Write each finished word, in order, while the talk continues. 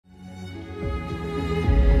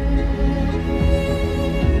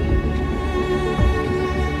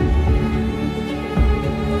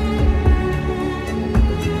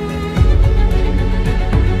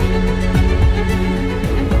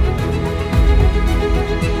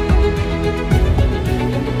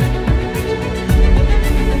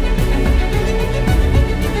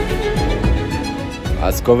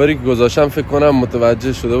اسکاوری که گذاشتم فکر کنم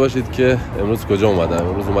متوجه شده باشید که امروز کجا اومدم.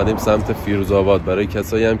 امروز اومدیم سمت فیروزآباد. برای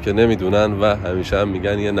کسایی هم که نمیدونن و همیشه هم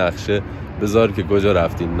میگن یه نقشه بذار که کجا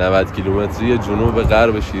رفتین، 90 کیلومتری جنوب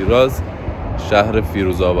غرب شیراز، شهر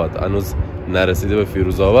فیروزآباد. هنوز نرسیده به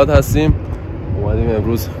فیروزآباد هستیم. اومدیم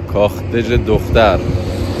امروز کاخ دژ دختر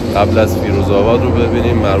قبل از فیروزآباد رو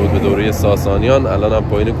ببینیم، مربوط به دوره ساسانیان. الان هم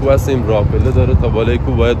پایین کوه هستیم، راه پله داره تا بالای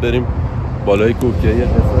کوه، باید بریم بالای کوه که یه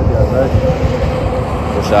قسمتی ازش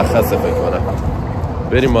مشخصه فکر کنم.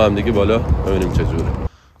 بریم ما هم دیگه بالا ببینیم چجوره.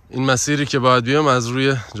 این مسیری که باید بیام از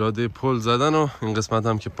روی جاده پل زدن و این قسمت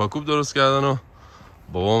هم که پاکوب درست کردن و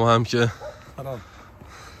بابام هم که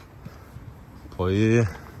پایه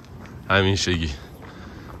همیشگی.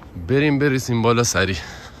 بریم بریسیم بالا سری.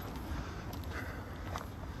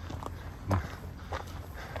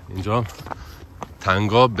 اینجا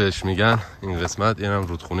تنگاب بهش میگن این قسمت. این هم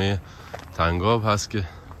رودخونه تنگاب هست که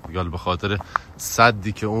دیگه به خاطر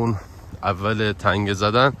سدی که اون اول تنگ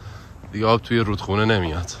زدن دیگه آب توی رودخونه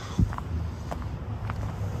نمیاد.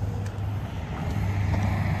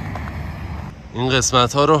 این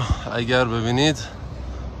قسمت ها رو اگر ببینید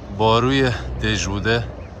باروی دژ بوده.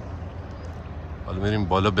 حالا میریم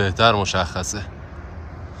بالا بهتر مشخصه.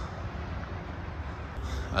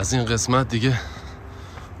 از این قسمت دیگه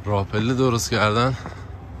راه پله درست کردن.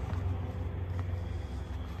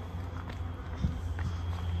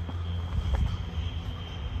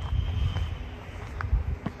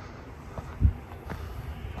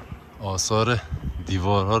 آثار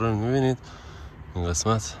دیوارها رو میبینید. این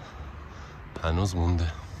قسمت هنوز مونده.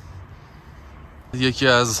 یکی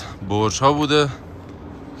از برج ها بوده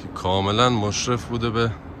که کاملا مشرف بوده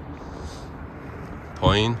به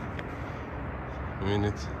پایین.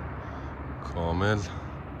 میبینید کامل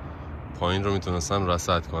پایین رو میتونستن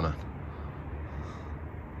رصد کنن.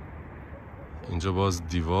 اینجا باز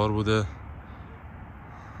دیوار بوده.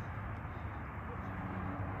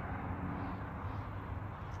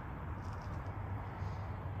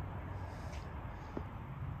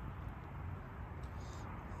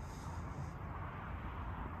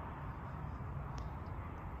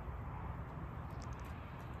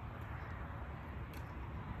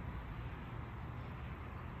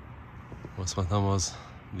 قسمت هم باز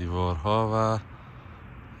دیوارها و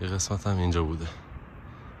یه قسمت هم اینجا بوده.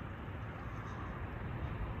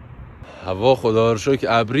 هوا خدا رو شکر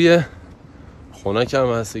ابریه، خنک هم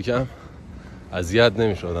هست، یکم اذیت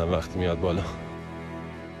نمی‌شدم وقتی میاد بالا.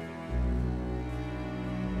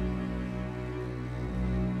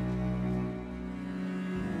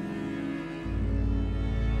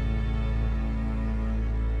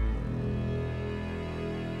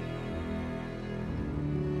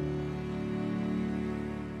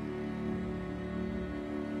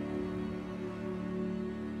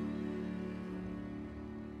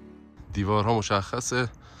 دیوارها مشخصه،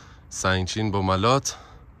 سنگچین با ملات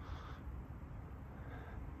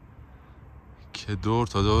که دور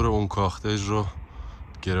تا دور اون کاخ دژ رو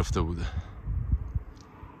گرفته بوده.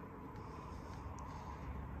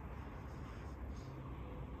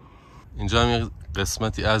 اینجا هم یه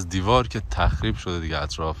قسمتی از دیوار که تخریب شده دیگه،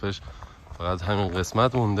 اطرافش فقط همین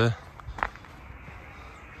قسمت مونده.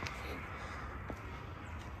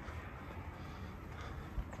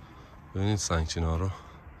 ببینید سنگچین ها رو.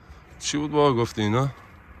 چی بود بابا گفتی اینا؟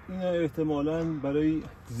 اینا احتمالاً برای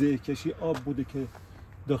زهکشی آب بوده که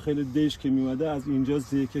داخل دژ که میومده از اینجا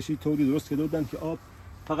زهکشی طوری درست کرده بودن که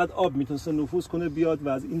فقط آب میتونسته نفوذ کنه بیاد و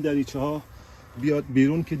از این دریچه ها بیاد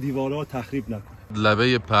بیرون که دیوارها تخریب نکنه.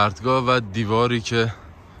 لبه پرتگاه و دیواری که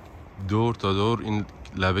دور تا دور این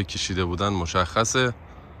لبه کشیده بودن مشخصه.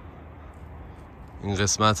 این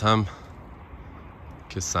قسمت هم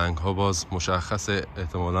که سنگ ها باز مشخصه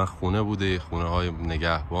احتمالا خونه بوده، خونه های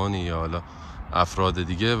نگهبانی یا حالا افراد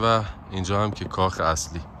دیگه. و اینجا هم که کاخ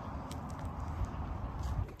اصلی.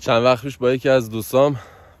 چند وقت پیش با یکی از دوستام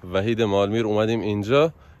وحید مالمیر اومدیم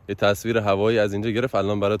اینجا، یه تصویر هوایی از اینجا گرفت.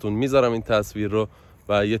 الان براتون میذارم این تصویر رو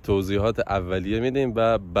و یه توضیحات اولیه میدیم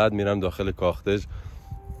و بعد میرم داخل کاخ دژ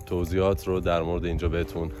توضیحات رو در مورد اینجا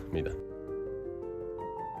بهتون میدم.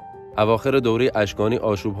 اواخر دوره اشکانی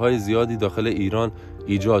آشوب‌های زیادی داخل ایران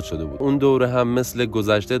ایجاد شده بود. اون دوره هم مثل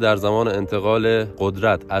گذشته در زمان انتقال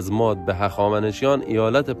قدرت از ماد به هخامنشیان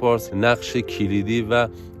ایالت پارس نقش کلیدی و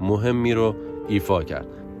مهمی رو ایفا کرد.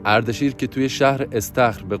 اردشیر که توی شهر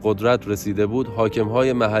استخر به قدرت رسیده بود،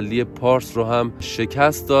 حاکم‌های محلی پارس رو هم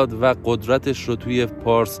شکست داد و قدرتش رو توی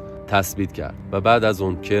پارس تثبیت کرد و بعد از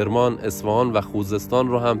اون کرمان، اصفهان و خوزستان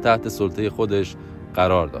رو هم تحت سلطه خودش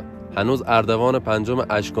قرار داد. هنوز اردوان پنجم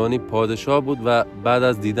اشکانی پادشاه بود و بعد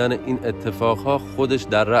از دیدن این اتفاقها خودش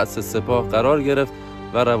در رأس سپاه قرار گرفت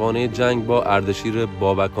و روانه جنگ با اردشیر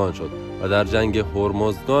بابکان شد و در جنگ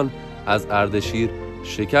هرمزگان از اردشیر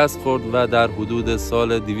شکست خورد و در حدود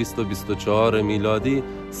سال 224 میلادی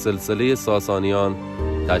سلسله ساسانیان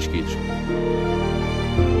تشکیل شد.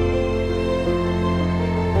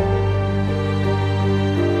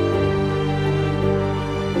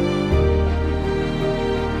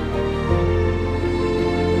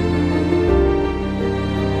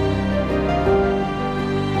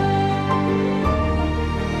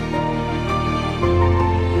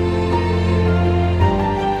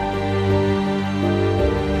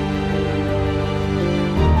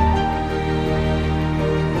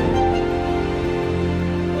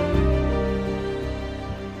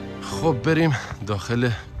 خب بریم داخل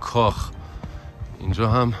کاخ. اینجا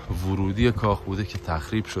هم ورودی کاخ بوده که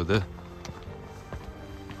تخریب شده.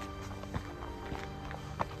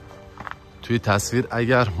 توی تصویر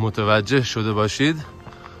اگر متوجه شده باشید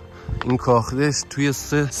این کاخش توی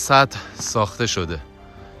 3 سطح ساخته شده.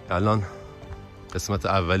 الان قسمت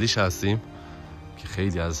اولیش هستیم که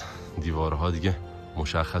خیلی از دیوارها دیگه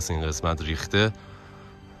مشخص این قسمت ریخته.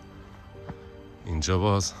 اینجا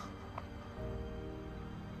باز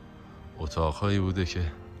اتاقهایی بوده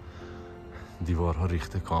که دیوارها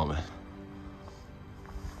ریخته کامل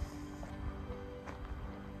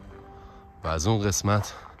و از اون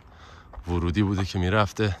قسمت ورودی بوده که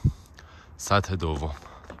میرفته سطح دوم.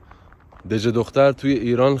 دژ دختر توی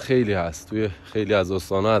ایران خیلی هست، توی خیلی از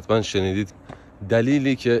استان‌ها حتما شنیدید.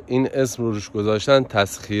 دلیلی که این اسم رو روش گذاشتن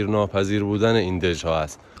تسخیر ناپذیر بودن این دژها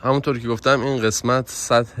هست. همونطور که گفتم این قسمت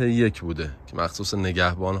سطح 1 بوده که مخصوص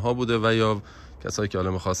نگهبان‌ها بوده و یا کسایی که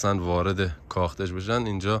حالا می‌خواستن وارد کاخ دژ بشن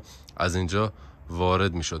اینجا از اینجا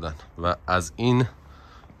وارد می‌شدن و از این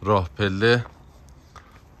راه پله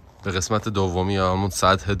به قسمت دومی یا همون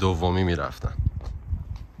سطح دومی می‌رفتن.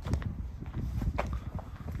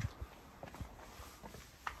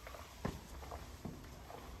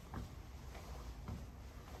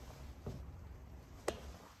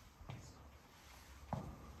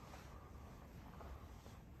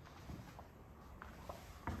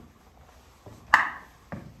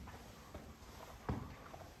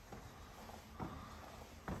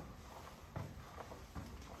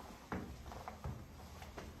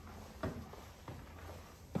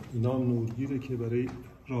 اینا هم نورگیره که برای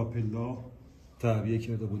راپلا تعبیه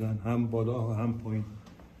کرده بودن، هم بالا و هم پایین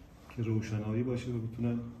که روشنایی باشه و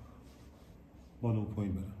بتونن بالا و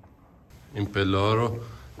پایین برن. این پله ها رو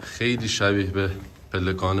خیلی شبیه به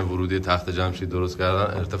پلکان ورودی تخت جمشید درست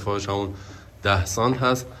کردن. ارتفاعش همون 10 سانت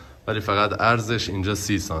هست ولی فقط عرضش اینجا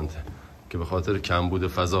 30 سانته که به خاطر کمبود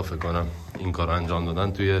فضا فکر کنم این کار انجام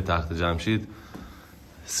دادن. توی تخت جمشید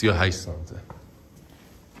 38 سانته.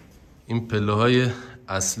 این پله های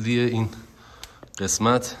اصلی این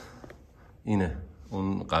قسمت اینه.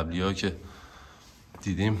 اون قبلی ها که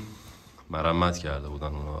دیدیم مرمت کرده بودن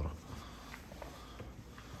اونها رو.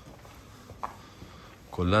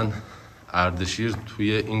 کلن اردشیر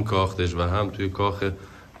توی این کاخ دژ و هم توی کاخ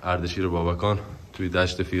اردشیر بابکان توی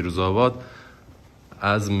دشت فیروزآباد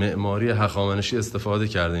از معماری هخامنشی استفاده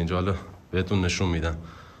کرده. اینجا حالا بهتون نشون میدم.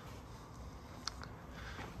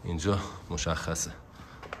 اینجا مشخصه.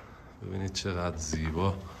 ببینید چقدر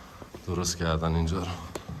زیبا درست کردن اینجا رو.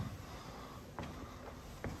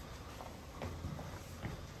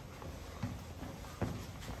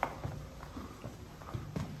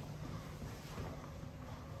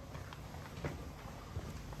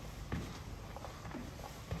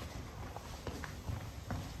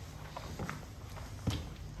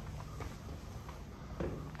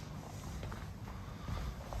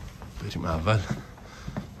 بریم اول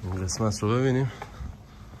این قسمت رو ببینیم.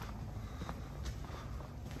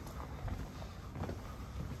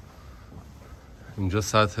 اینجا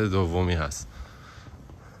سطح دومی هست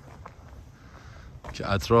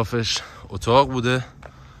که اطرافش اتاق بوده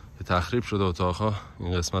که تخریب شده. اتاقها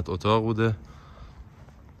این قسمت اتاق بوده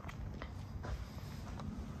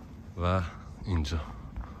و اینجا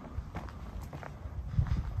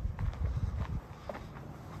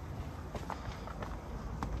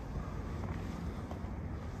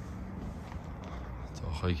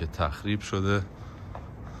اتاقهایی که تخریب شده.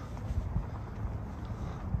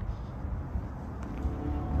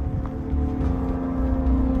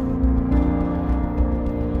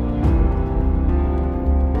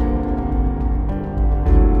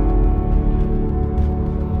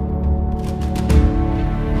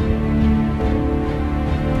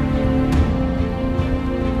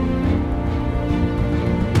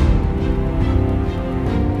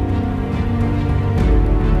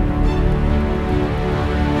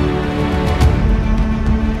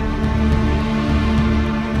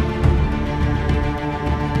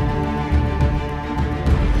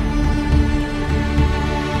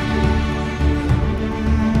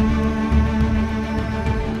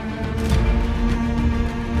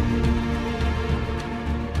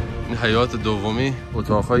 این حیات دومی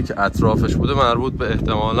اتاقهایی که اطرافش بوده مربوط به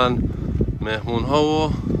احتمالاً مهمون‌ها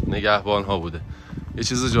و نگهبان‌ها بوده. یه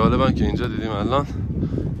چیز جالبم که اینجا دیدیم الان،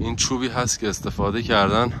 این چوبی هست که استفاده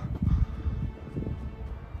کردن،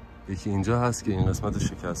 یکی اینجا هست که این قسمت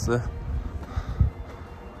شکسته،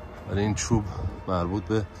 ولی این چوب مربوط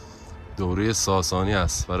به دوره ساسانی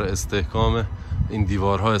است. برای استحکام این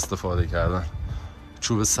دیوارها استفاده کردن.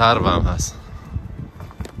 چوب سرو هم هست.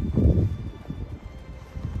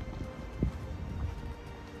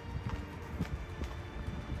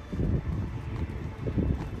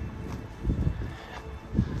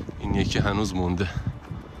 این یکی هنوز مونده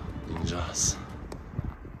اینجا هست.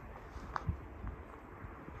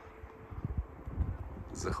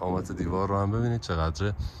 ضخامت دیوار رو هم ببینید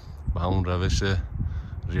چقدر به همون روش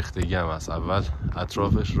ریختگی هم هست. اول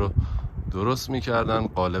اطرافش رو درست میکردن،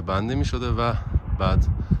 قالب بندی میشده و بعد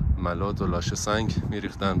ملات و لاشه سنگ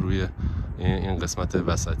میریختن روی این قسمت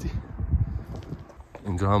وسطی.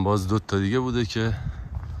 اینجا هم باز 2 تا دیگه بوده که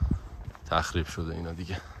تخریب شده اینا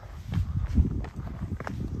دیگه.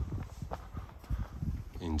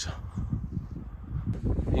 اینجا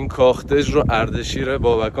این کاخ دژ رو اردشیر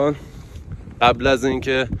بابکان قبل از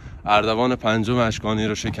اینکه اردوان 5 اشکانی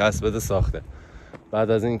رو شکست بده ساخته.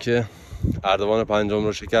 بعد از اینکه اردوان 5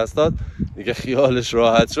 رو شکست داد دیگه خیالش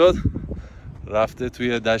راحت شد، رفته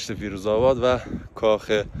توی دشت فیروزآباد و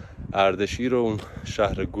کاخ اردشیر و اون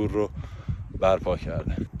شهر گور رو برپا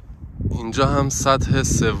کرده. اینجا هم سطح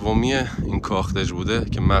سومی این کاخ دژ بوده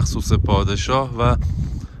که مخصوص پادشاه و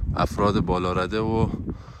افراد بالارده و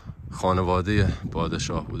خانواده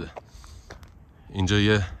پادشاه بوده. اینجا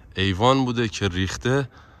یه ایوان بوده که ریخته.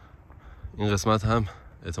 این قسمت هم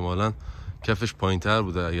احتمالاً کفش پایین‌تر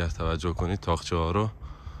بوده، اگر توجه کنید تاقچه ها رو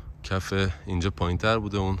کف اینجا پایین‌تر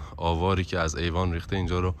بوده، اون آواری که از ایوان ریخته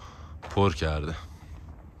اینجا رو پر کرده.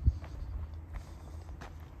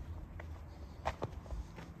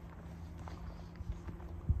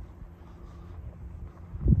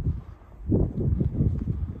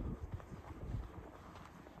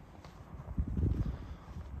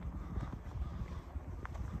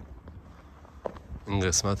 این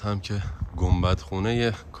قسمت هم که گنبد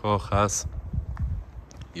خونه کاخ هست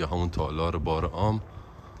یا همون تالار بار عام.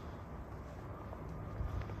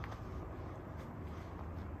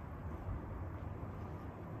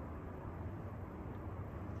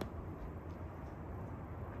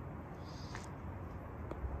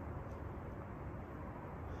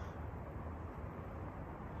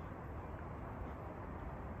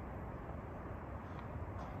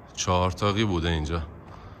 چهارتاقی بوده اینجا،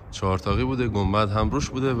 چهارتاقی بوده، گنبد هم روش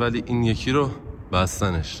بوده، ولی این یکی رو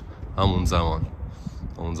بستنش همون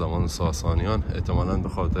زمان ساسانیان، احتمالاً به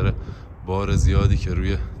خاطر بار زیادی که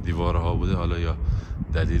روی دیوارها بوده، حالا یا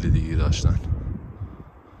دلیل دیگه داشتن.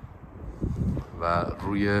 و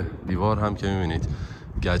روی دیوار هم که میبینید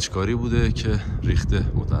گچکاری بوده که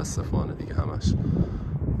ریخته متاسفانه دیگه، همش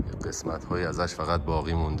قسمت های ازش فقط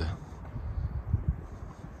باقی مونده.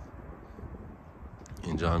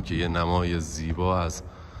 اینجا هم که یه نمای زیبا از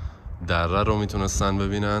دره رو میتونستن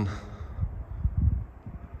ببینن.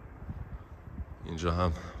 اینجا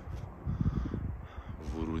هم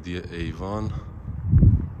ورودی ایوان.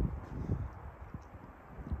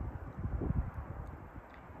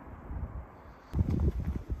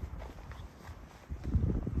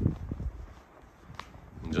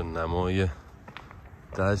 اینجا نمای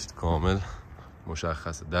دشت کامل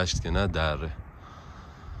مشخصه، دشت که نه دره.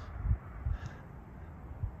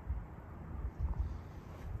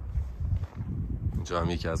 اینجا هم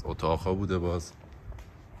یکی از اتاقها بوده، باز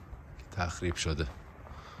تخریب شده.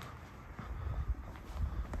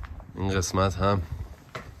 این قسمت هم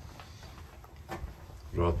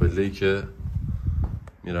راهپله‌ای که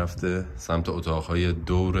میرفته سمت اتاقهای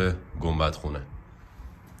دور گنبد خونه.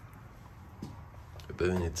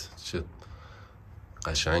 ببینید چه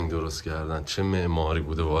قشنگ درست کردن، چه معماری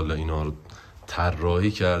بوده والا. اینا رو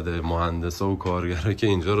طراحی کرده مهندسا و کارگرا که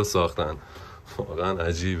اینجا رو ساختن، واقعا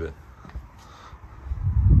عجیبه.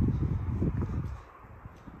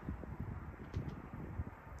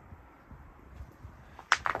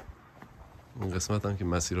 این قسمت هم که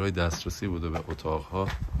مسیرهای دسترسی بوده به اتاقها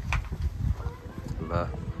و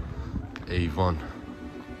ایوان.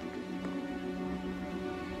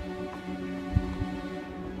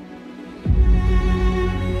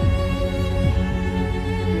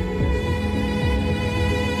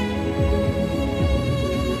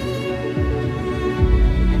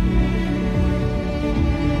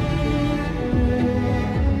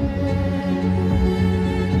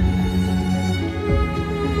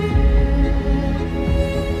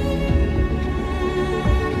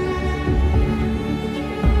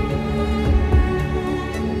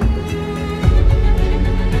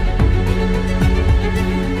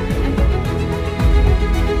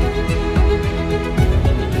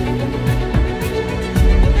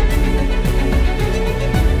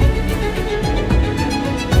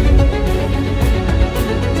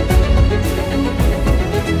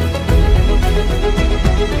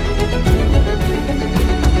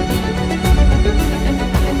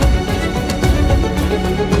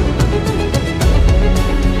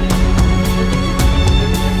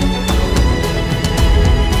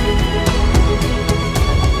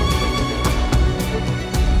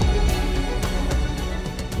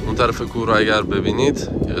 طرف کوه رو اگر ببینید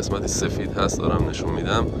یه قسمتی سفید هست دارم نشون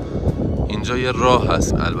میدم. اینجا یه راه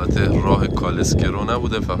هست، البته راه کالسکرو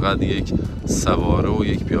نبوده، فقط یک سواره و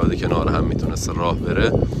یک پیاده کنار هم میتونست راه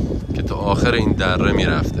بره که تا آخر این دره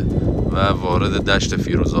میرفته و وارد دشت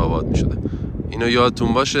فیروزآباد میشده. اینو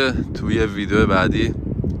یادتون باشه، توی ویدیو بعدی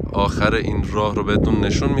آخر این راه رو بهتون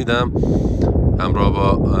نشون میدم همراه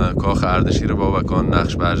با کاخ اردشیر بابکان،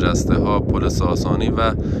 نقش برجسته ها، پل ساسانی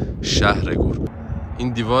و شهر گور. این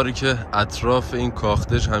دیواری که اطراف این کاخ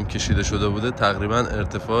دژ هم کشیده شده بوده تقریبا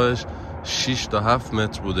ارتفاعش 6 تا 7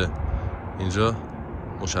 متر بوده. اینجا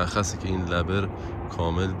مشخصه که این لبر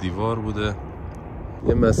کامل دیوار بوده.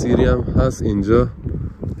 یه مسیری هم هست اینجا،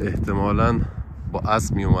 احتمالاً با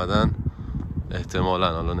اسب می اومدن،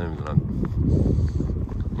 احتمالاً، حالا نمیدونم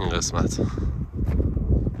این قسمت.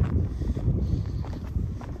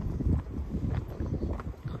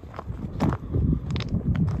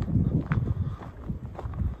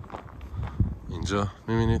 اینجا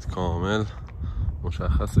میبینید کامل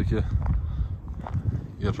مشخصه که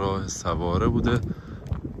یه راه سواره بوده.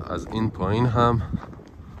 از این پایین هم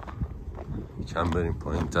کم بریم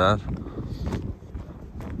پایین تر،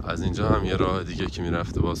 از اینجا هم یه راه دیگه که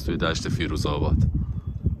میرفته باز توی دشت فیروزآباد.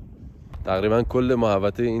 تقریبا کل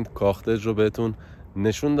محوطه این کاخ دژ رو بهتون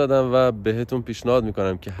نشون دادم و بهتون پیشنهاد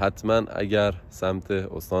میکنم که حتما اگر سمت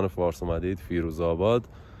استان فارس اومدید فیروزآباد،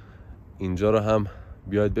 اینجا رو هم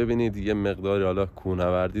بیاید ببینید. یه مقداری حالا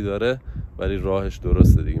کوهنوردی داره ولی راهش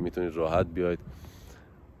درسته دیگه، میتونید راحت بیاید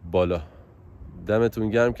بالا. دمتون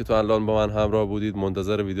گرم که تو الان با من همراه بودید.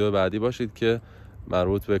 منتظر ویدیو بعدی باشید که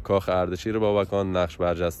مربوط به کاخ اردشیر بابکان، نقش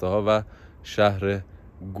برجسته ها و شهر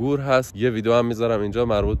گور هست. یه ویدیو هم میذارم اینجا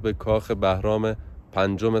مربوط به کاخ بهرام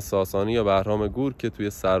پنجم ساسانی یا بهرام گور که توی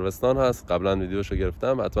سروستان هست. قبلا ویدیوشو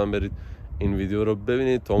گرفتم، حتما برید این ویدیو رو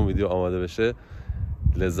ببینید تا اون ویدیو آماده بشه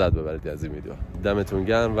لذت ببرید از این ویدیو. دمتون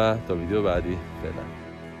گرم و تا ویدیو بعدی فعلا.